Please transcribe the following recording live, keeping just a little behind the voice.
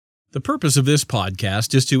The purpose of this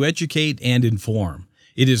podcast is to educate and inform.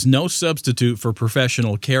 It is no substitute for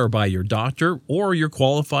professional care by your doctor or your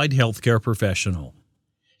qualified healthcare professional.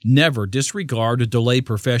 Never disregard or delay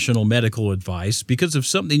professional medical advice because of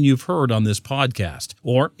something you've heard on this podcast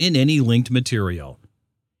or in any linked material.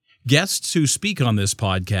 Guests who speak on this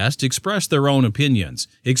podcast express their own opinions,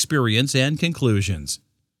 experience, and conclusions.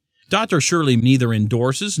 Dr. Shirley neither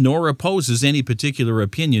endorses nor opposes any particular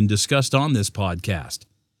opinion discussed on this podcast.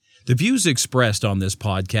 The views expressed on this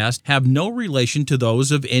podcast have no relation to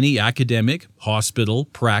those of any academic, hospital,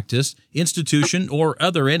 practice, institution, or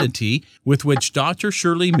other entity with which Dr.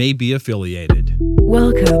 Shirley may be affiliated.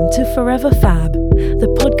 Welcome to Forever Fab,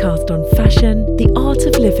 the podcast on fashion, the art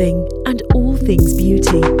of living, and all things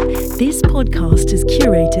beauty. This podcast is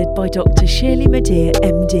curated by Dr. Shirley Madeir,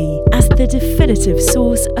 MD, as the definitive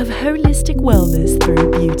source of holistic wellness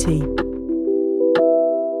through beauty.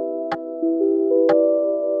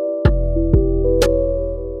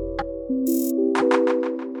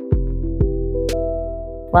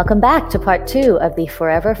 Welcome back to part 2 of the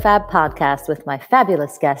Forever Fab podcast with my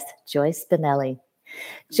fabulous guest, Joyce Benelli.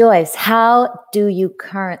 Joyce, how do you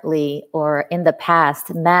currently or in the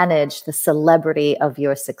past manage the celebrity of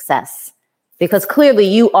your success? Because clearly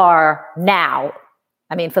you are now,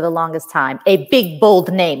 for the longest time, a big, bold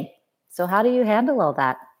name. So how do you handle all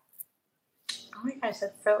that? Oh my gosh,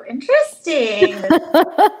 that's so interesting.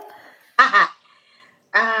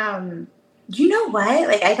 You know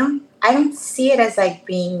what? I don't see it as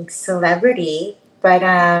being celebrity, but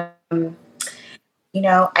I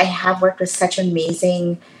have worked with such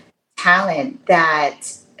amazing talent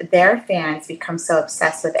that their fans become so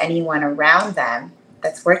obsessed with anyone around them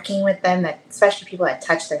that's working with them, that especially people that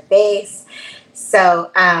touch their face.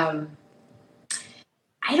 So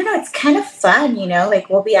I don't know, it's kind of fun,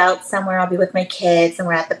 we'll be out somewhere, I'll be with my kids and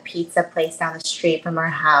we're at the pizza place down the street from our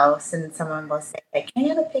house and someone will say, can you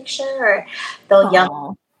have a picture? Or they'll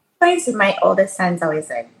yell. And my oldest son's always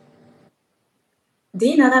like, do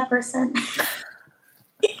you know that person?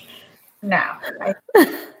 No.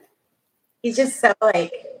 He's just so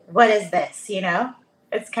what is this,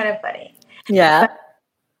 It's kind of funny. Yeah. But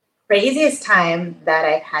the craziest time that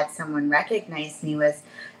I've had someone recognize me was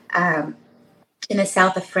in the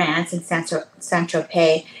south of France, in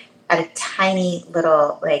Saint-Tropez, at a tiny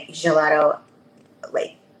little gelato,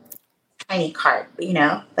 tiny cart,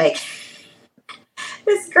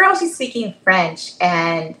 this girl, she's speaking French,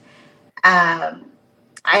 and I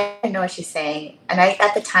didn't know what she's saying. And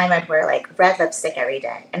at the time, I'd wear red lipstick every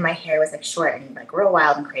day, and my hair was short and real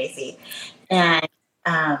wild and crazy. And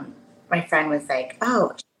my friend was like,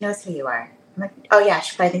 "Oh, she knows who you are." I'm like, "Oh yeah,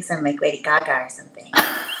 she probably thinks I'm Lady Gaga or something."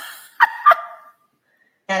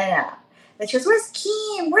 No. And she goes, "Where's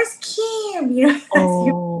Kim? Where's Kim?"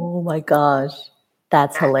 Oh my gosh,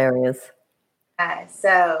 that's hilarious.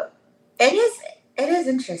 So it is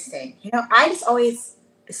interesting. I just always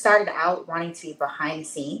started out wanting to be behind the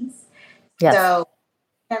scenes. Yes. So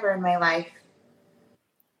never in my life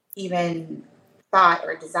even thought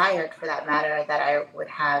or desired, for that matter, that I would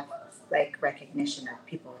have recognition of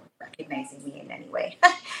people recognizing me in any way.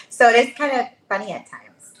 So it is kind of funny at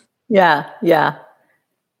times. Yeah.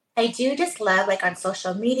 I do just love on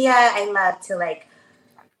social media. I love to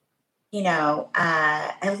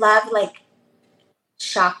I love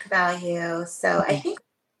shock value. So I think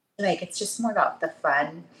it's just more about the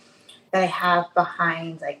fun that I have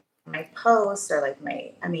behind my posts or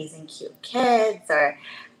my amazing cute kids or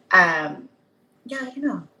I don't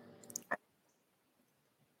know.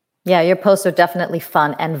 Yeah, your posts are definitely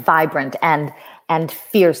fun and vibrant and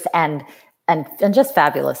fierce and just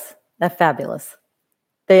fabulous. They're fabulous.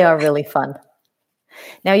 They are really fun.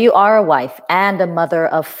 Now, you are a wife and a mother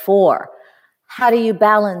of 4. How do you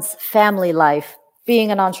balance family life,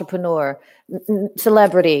 being an entrepreneur,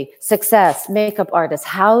 celebrity, success, makeup artist?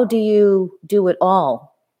 How do you do it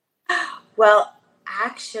all? Well,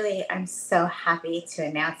 actually, I'm so happy to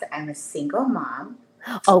announce that I'm a single mom.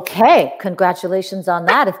 Okay. Congratulations on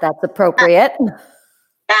that, if that's appropriate. Amazing.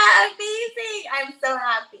 I'm so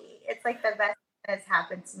happy. It's the best that has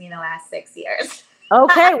happened to me in the last 6 years.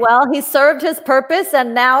 Okay. Well, he served his purpose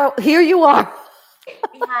and now here you are.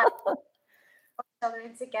 We have 4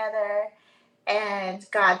 children together. And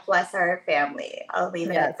God bless our family. I'll leave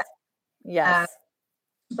it at that. Yes.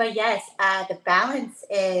 But yes, the balance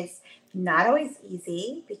is not always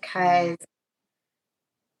easy because,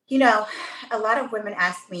 a lot of women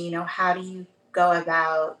ask me, how do you go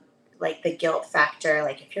about the guilt factor?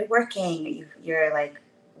 If you're working, you're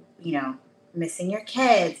missing your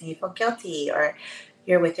kids and you feel guilty, or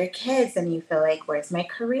you're with your kids and you feel where's my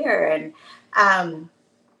career? And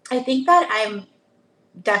I think that I'm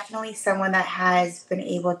definitely someone that has been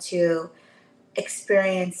able to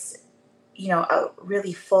experience, a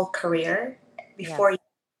really full career before Yes.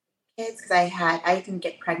 kids, because I didn't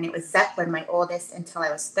get pregnant with Zeppelin, my oldest, until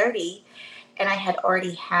I was 30, and I had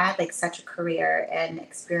already had like such a career and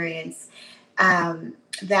experience,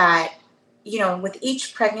 that with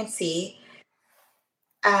each pregnancy,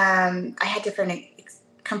 I had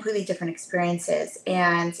completely different experiences.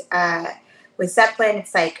 And with Zeppelin,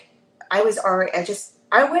 it's like I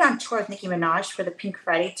went on tour with Nicki Minaj for the Pink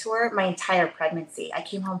Friday tour my entire pregnancy. I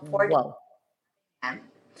came home 4 days, Whoa.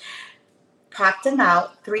 popped them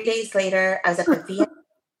out. 3 days later, I was at the VM.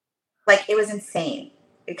 Like, it was insane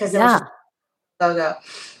because it was just Yeah. go.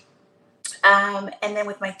 And then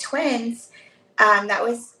with my twins, that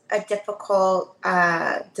was a difficult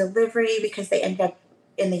delivery because they ended up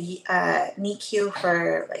in the NICU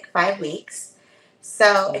for like 5 weeks.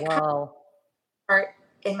 So it kind of Whoa. part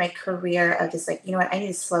in my career of just like, you know what, I need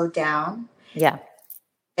to slow down, Yeah.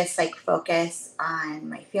 just like focus on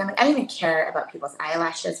my family. I didn't even care about people's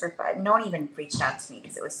eyelashes for fun. No one even reached out to me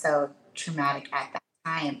because it was so traumatic at that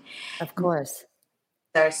time. Of course.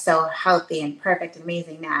 They're so healthy and perfect and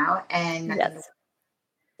amazing now, and nothing Yes.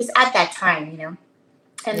 just at that time. And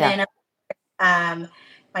Yeah. then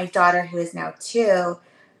my daughter, who is now 2,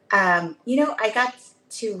 I got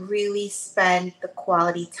to really spend the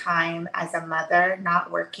quality time as a mother,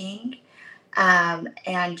 not working,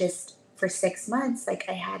 and just for 6 months, like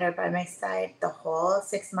I had her by my side the whole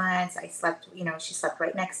 6 months. I slept, she slept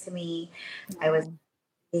right next to me. I was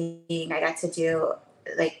Mm. I got to do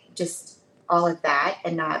like just all of that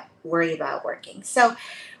and not worry about working. So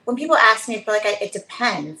when people ask me, I feel like it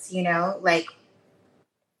depends, like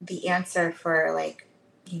the answer for like,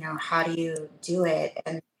 how do you do it?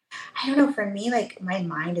 And I don't know, for me, like my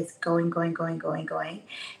mind is going, going, going, going, going.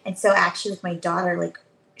 And so actually with my daughter, like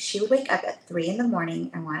she would wake up at 3 in the morning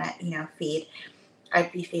and want to, feed.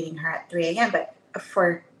 I'd be feeding her at 3 a.m. But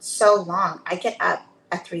for so long, I get up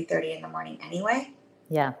at 3:30 in the morning anyway,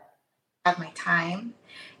 Yeah. have my time,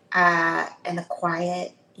 and the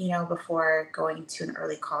quiet, before going to an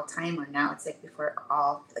early call time, or now it's like before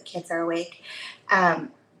all the kids are awake.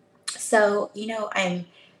 So, I'm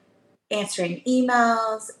answering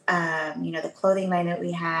emails, the clothing line that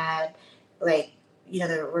we have, like,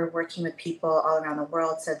 we're working with people all around the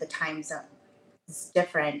world. So the time zone is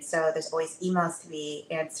different. So there's always emails to be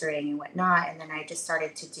answering and whatnot. And then I just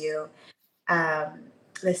started to do um,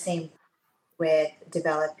 the same with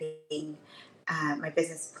developing my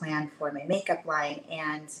business plan for my makeup line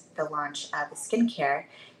and the launch of the skincare.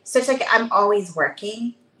 So it's like I'm always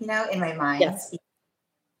working, in my mind Yes.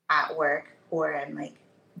 at work, or I'm like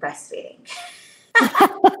breastfeeding. I'm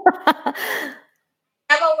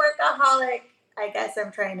a workaholic, I guess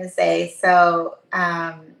I'm trying to say. So,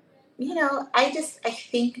 I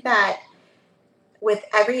think that with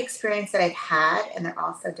every experience that I've had, and they're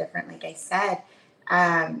all so different, like I said,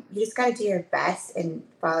 you just got to do your best and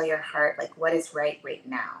follow your heart, like what is right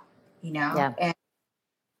now, Yeah. And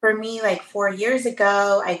for me, like 4 years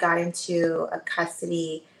ago, I got into a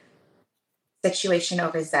custody situation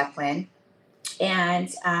over Zeppelin.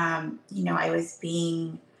 And, I was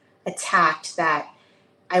being attacked that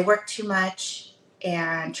I work too much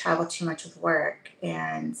and travel too much with work.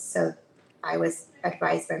 And so I was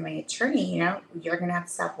advised by my attorney, you're going to have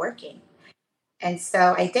to stop working. And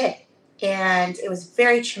so I did. And it was a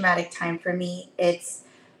very traumatic time for me. It's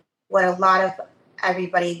what a lot of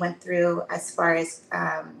everybody went through as far as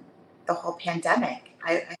the whole pandemic.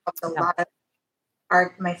 I helped a Yeah. lot of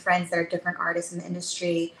my friends that are different artists in the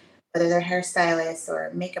industry, whether they're hairstylists or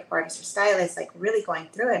makeup artists or stylists, like really going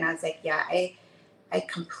through it. And I was like, yeah, I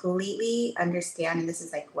completely understand. And this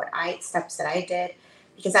is like steps that I did,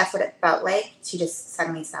 because that's what it felt like to just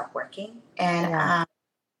suddenly stop working. And Yeah.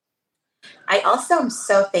 I also am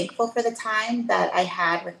so thankful for the time that I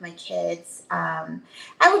had with my kids.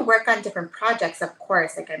 I would work on different projects, of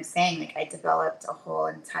course, like I'm saying, like I developed a whole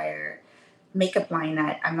entire makeup line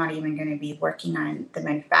that I'm not even going to be working on the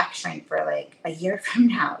manufacturing for like a year from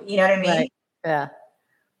now. You know what I mean? Right. Yeah.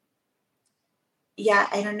 Yeah,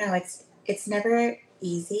 I don't know. It's never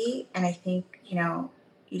easy, and I think you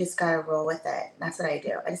just gotta roll with it. That's what I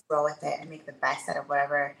do. I just roll with it and make the best out of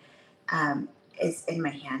whatever um, is in my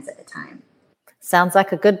hands at the time. Sounds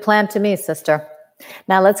like a good plan to me, sister.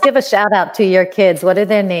 Now let's give a shout out to your kids. What are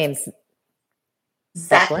their names?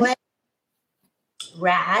 Zeppelin. Zeppelin,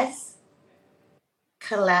 Raz,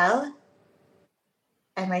 Kalel,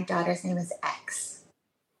 and my daughter's name is X.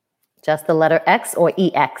 Just the letter X or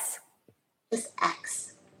EX? Just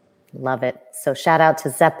X. Love it. So shout out to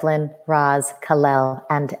Zeppelin, Raz, Kalel,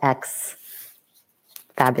 and X.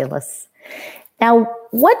 Fabulous. Now,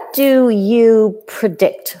 what do you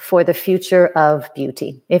predict for the future of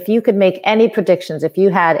beauty? If you could make any predictions, if you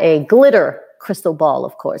had a glitter crystal ball,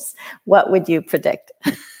 of course, what would you predict?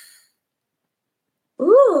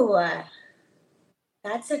 Ooh,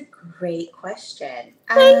 that's a great question.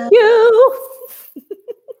 Thank you.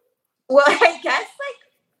 Well, I guess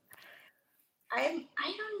I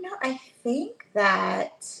don't know. I think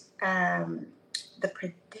that the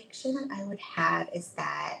prediction that I would have is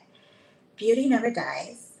that beauty never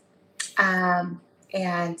dies.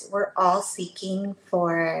 And we're all seeking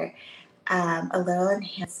for a little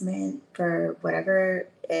enhancement for whatever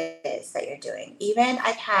it is that you're doing. Even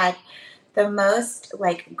I've had the most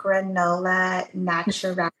like granola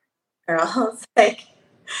natural girls like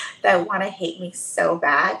that want to hate me so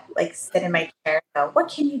bad, like sit in my chair and go, what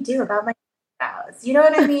can you do about my brows? You know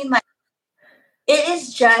what I mean? Like it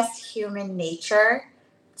is just human nature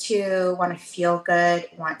to want to feel good,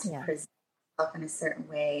 want to present yourself in a certain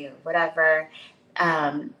way or whatever.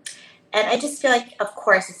 Um, and I just feel like, of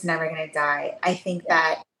course, it's never going to die. I think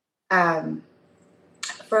that um,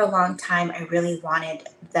 for a long time, I really wanted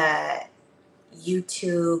the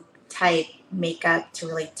YouTube type makeup to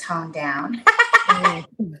really tone down.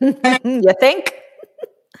 You think?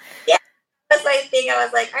 Yeah, that's my thing. I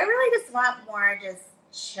was like, I really just want more just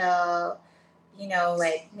chill,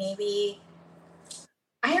 like maybe,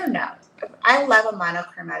 I don't know. I love a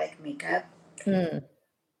monochromatic makeup.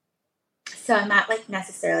 So I'm not like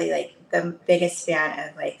necessarily like the biggest fan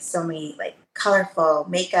of like so many like colorful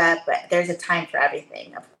makeup, but there's a time for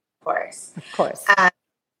everything, of course. Of course.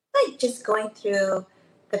 Like just going through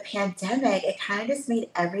the pandemic, it kind of just made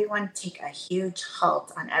everyone take a huge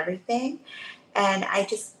halt on everything. And I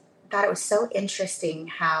just thought it was so interesting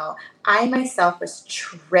how I myself was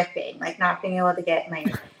tripping, like not being able to get my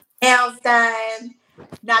nails done,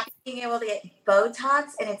 not being able to get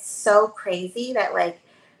Botox. And it's so crazy that like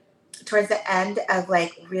towards the end of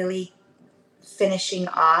like really finishing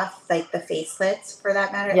off like the facelifts for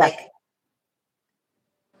that matter, like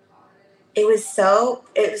it was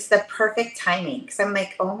the perfect timing because I'm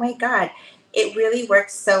like, oh my God, it really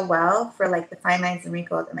works so well for like the fine lines and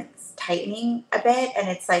wrinkles and like tightening a bit. And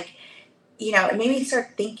it's like, it made me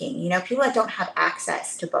start thinking, people that don't have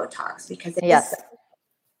access to Botox because it is,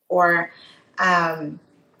 or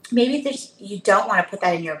maybe you don't want to put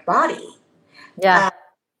that in your body. Yeah.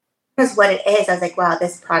 Because what it is, I was like, wow,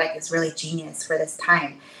 this product is really genius for this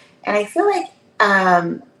time. And I feel like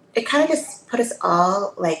it kind of just put us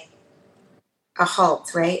all like a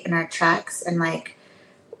halt, right, in our tracks. And like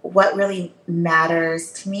what really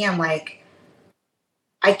matters to me, I'm like,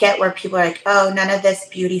 I get where people are like, oh, none of this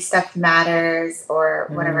beauty stuff matters or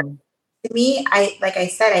whatever. To me, like I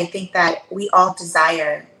said, I think that we all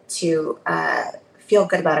desire to feel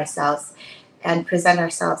good about ourselves and present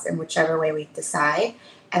ourselves in whichever way we decide.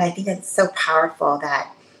 And I think it's so powerful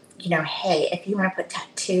that, hey, if you want to put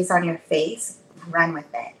tattoos on your face, run with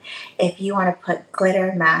it. If you want to put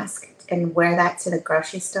glitter mask and wear that to the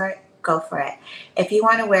grocery store, go for it. If you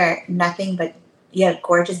want to wear nothing but you have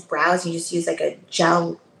gorgeous brows, you just use like a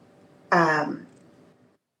gel. Oh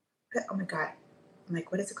my God. I'm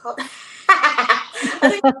like, what is it called?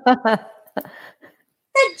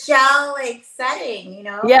 The gel like setting,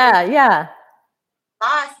 Yeah.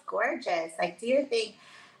 Gloss, gorgeous. Like do your thing.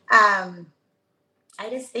 I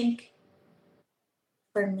just think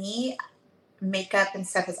for me, makeup and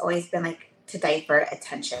stuff has always been like to divert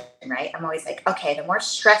attention, right? I'm always like, okay, the more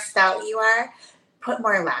stressed out you are, put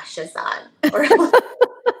more lashes on. Or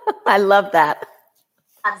I love that.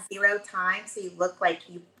 Have zero time so you look like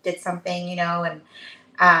you did something, and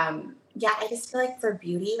I just feel like for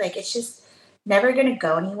beauty, like it's just never gonna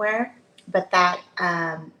go anywhere, but that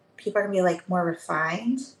people are gonna be like more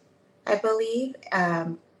refined, I believe,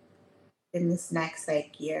 in this next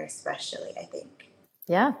like year, especially, I think.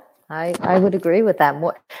 Yeah, I would agree with that.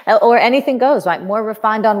 More or anything goes, right? More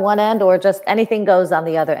refined on one end or just anything goes on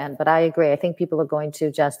the other end. But I agree. I think people are going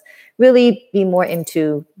to just really be more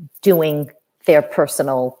into doing their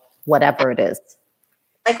personal whatever it is.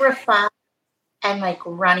 Like refined and like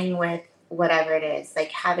running with whatever it is,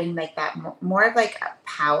 like having like that more of like a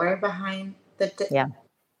power behind and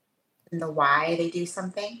the why they do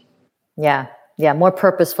something. Yeah, more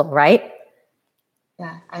purposeful, right?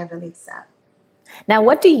 Yeah, I believe so. Now,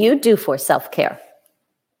 what do you do for self-care?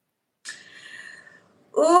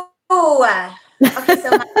 Ooh, okay, so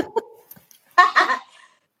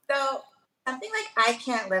so something like I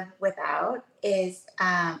can't live without is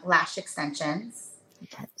lash extensions.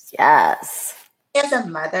 Yes. As a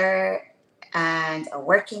mother and a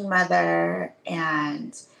working mother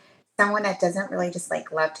and someone that doesn't really just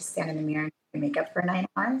like love to stand in the mirror and do makeup for 9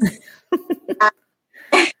 hours.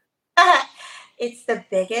 It's the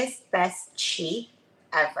biggest, best cheat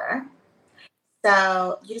ever.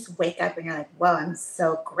 So you just wake up and you're like, whoa, I'm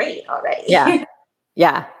so great already. Yeah.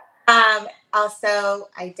 Yeah. Also,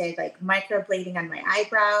 I did like microblading on my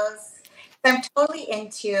eyebrows. So I'm totally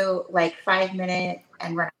into like 5 minute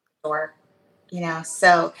and run out the door,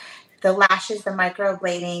 So the lashes, the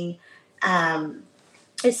microblading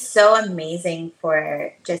is so amazing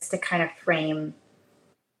for just to kind of frame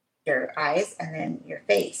your eyes and then your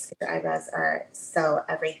face. Your eyebrows are so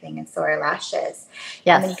everything, and so are lashes.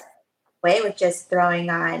 And then you Yes. can get away with just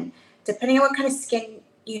throwing on, depending on what kind of skin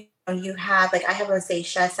you have. Like I have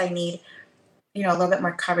rosacea, so I need a little bit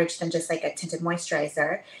more coverage than just like a tinted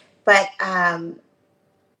moisturizer. But I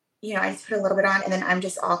just put a little bit on, and then I'm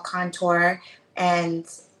just all contour and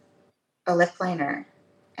a lip liner,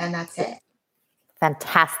 and that's it.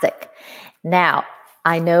 Fantastic. Now,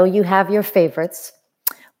 I know you have your favorites,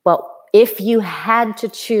 but if you had to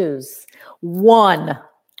choose one,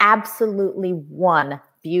 absolutely one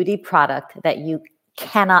beauty product that you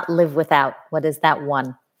cannot live without, what is that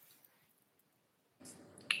one?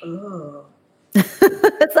 Ooh.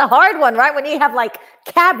 It's a hard one, right? When you have like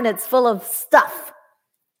cabinets full of stuff.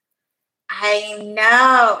 I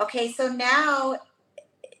know. Okay, so now,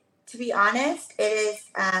 to be honest, it is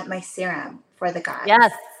my serum for the guys.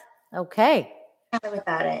 Yes. Okay. I can't live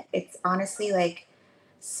without it. It's honestly like,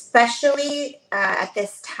 especially at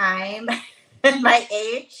this time in my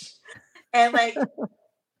age, and like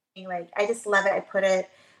I just love it. I put it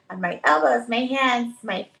on my elbows, my hands,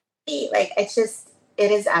 my feet. Like it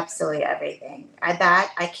is absolutely everything. I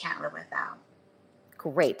can't live without.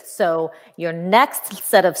 Great. So your next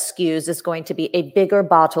set of SKUs is going to be a bigger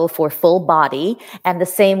bottle for full body. And the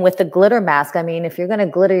same with the glitter mask. I mean, if you're going to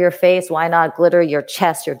glitter your face, why not glitter your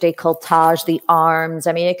chest, your décolletage, the arms?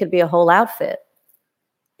 I mean, it could be a whole outfit.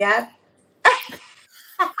 Yeah.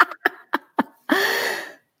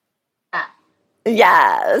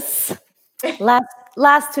 Yes.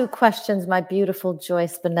 Last two questions, my beautiful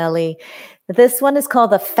Joyce Bonelli. This one is called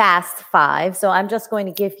the Fast Five. So I'm just going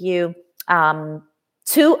to give you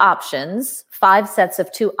two options, 5 sets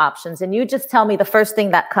of 2 options, and you just tell me the first thing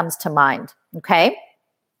that comes to mind. Okay?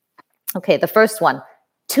 Okay, the first one.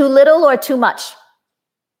 Too little or too much?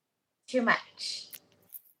 Too much.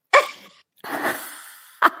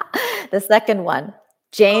 The second one.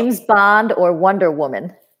 James Bond or Wonder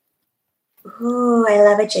Woman? Ooh, I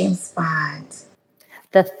love a James Bond.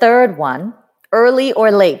 The third one. Early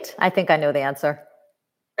or late? I think I know the answer.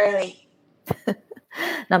 Early.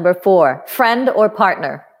 Number 4. Friend or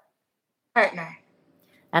partner? Partner.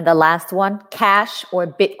 And the last one. Cash or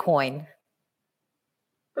Bitcoin?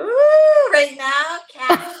 Ooh, right now,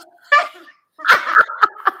 cash.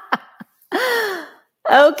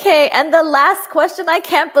 Okay, and the last question. I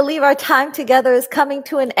can't believe our time together is coming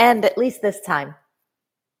to an end, at least this time.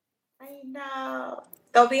 I know.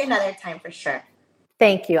 There'll be another time for sure.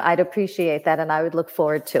 Thank you. I'd appreciate that, and I would look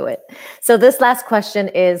forward to it. So this last question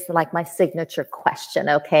is like my signature question,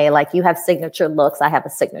 okay? Like you have signature looks, I have a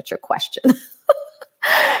signature question.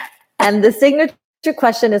 And the signature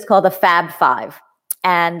question is called the Fab Five.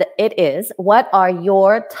 And it is, what are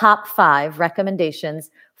your top 5 recommendations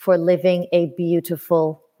for living a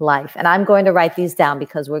beautiful life? And I'm going to write these down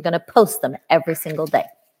because we're going to post them every single day.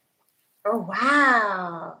 Oh,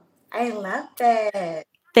 wow. I love it.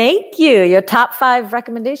 Thank you. Your top 5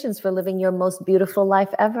 recommendations for living your most beautiful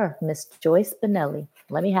life ever, Miss Joyce Bonelli.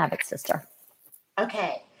 Let me have it, sister.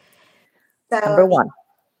 Okay. So Number 1.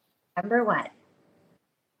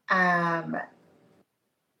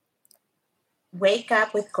 Wake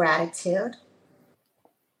up with gratitude.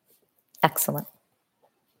 Excellent.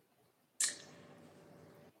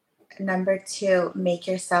 Number 2, make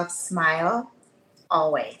yourself smile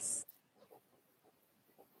always.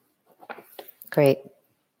 Great.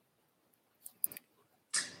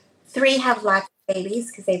 3, have lots of babies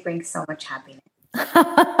because they bring so much happiness.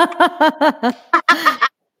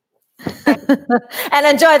 And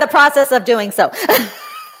enjoy the process of doing so. Exactly.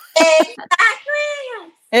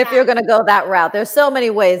 If you're going to go that route. There's so many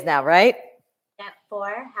ways now, right? Step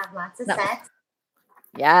 4, have lots of sex.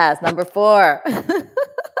 Yes, number 4.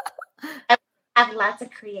 Have lots of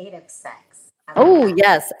creative sex. Oh,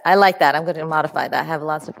 yes. I like that. I'm going to modify that. Have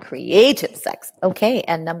lots of creative sex. Okay.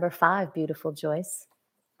 And number 5, beautiful Joyce.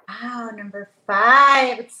 Wow, number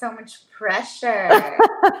 5. It's so much pressure.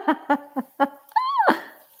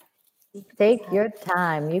 Take your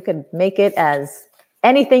time. You can make it as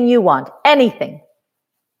anything you want. Anything.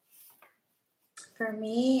 For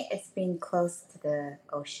me, it's being close to the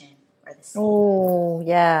ocean or the sea. Oh,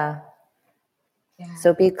 yeah. Yeah.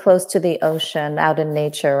 So be close to the ocean, out in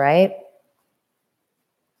nature, right?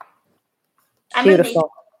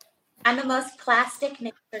 Beautiful. I'm the most plastic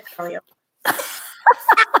nature girl.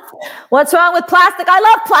 What's wrong with plastic? I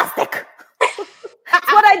love plastic.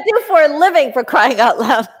 It's what I do for a living, for crying out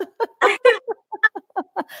loud.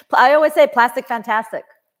 I always say plastic fantastic.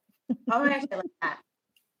 Oh, I feel like that.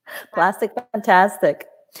 Plastic fantastic.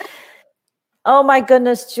 Oh my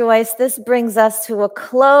goodness, Joyce, this brings us to a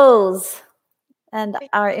close. And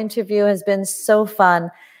our interview has been so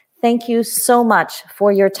fun. Thank you so much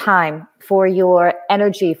for your time, for your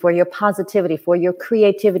energy, for your positivity, for your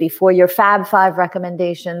creativity, for your Fab Five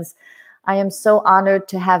recommendations. I am so honored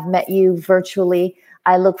to have met you virtually.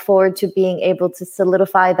 I look forward to being able to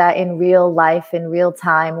solidify that in real life, in real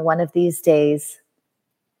time, one of these days.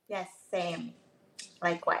 Yes, same.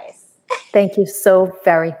 Likewise. Thank you so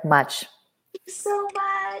very much. Thank you so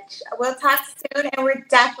much. We'll talk soon, and we're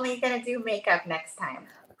definitely going to do makeup next time.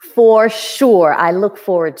 For sure. I look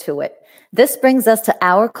forward to it. This brings us to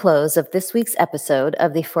our close of this week's episode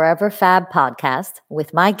of the Forever Fab podcast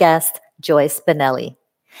with my guest, Joyce Benelli.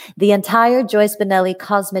 The entire Joyce Benelli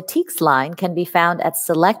Cosmetiques line can be found at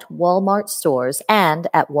select Walmart stores and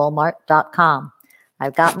at walmart.com.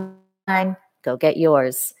 I've got mine. Go get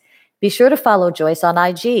yours. Be sure to follow Joyce on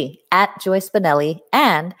IG at Joyce Benelli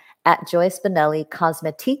and at Joyce Benelli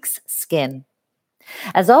Cosmetiques Skin.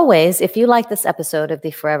 As always, if you like this episode of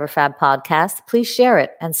the Forever Fab podcast, please share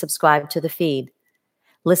it and subscribe to the feed.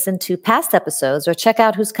 Listen to past episodes or check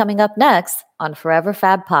out who's coming up next on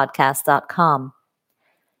foreverfabpodcast.com.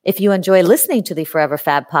 If you enjoy listening to the Forever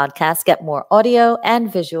Fab podcast, get more audio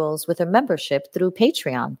and visuals with a membership through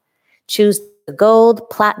Patreon. Choose the gold,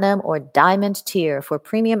 platinum, or diamond tier for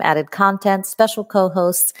premium added content, special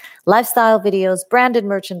co-hosts, lifestyle videos, branded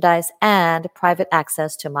merchandise, and private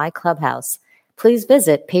access to my clubhouse. Please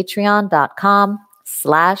visit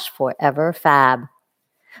patreon.com/foreverfab.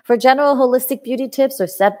 For general holistic beauty tips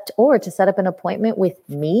or to set up an appointment with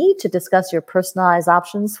me to discuss your personalized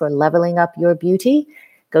options for leveling up your beauty,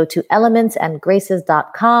 go to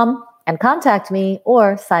elementsandgraces.com and contact me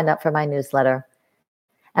or sign up for my newsletter.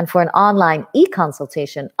 And for an online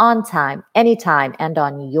e-consultation on time, anytime, and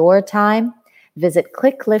on your time, visit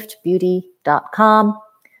clickliftbeauty.com.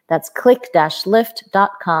 That's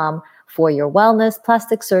click-lift.com for your wellness,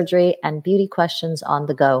 plastic surgery, and beauty questions on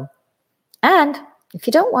the go. And if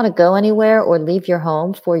you don't want to go anywhere or leave your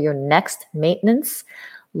home for your next maintenance,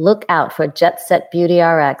 look out for Jet Set Beauty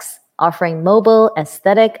RX, offering mobile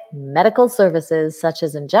aesthetic medical services such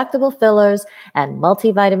as injectable fillers and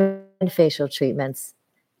multivitamin facial treatments.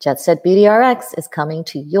 Jet Set Beauty RX is coming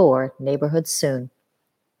to your neighborhood soon.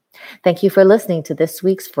 Thank you for listening to this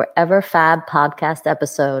week's Forever Fab podcast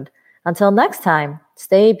episode. Until next time,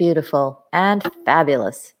 stay beautiful and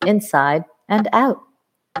fabulous inside and out.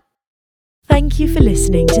 Thank you for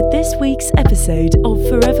listening to this week's episode of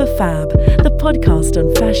Forever Fab, the podcast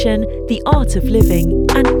on fashion, the art of living,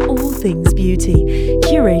 and all things beauty,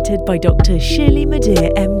 curated by Dr. Shirley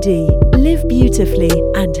Madea, MD. Live beautifully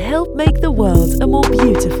and help make the world a more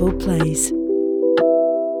beautiful place.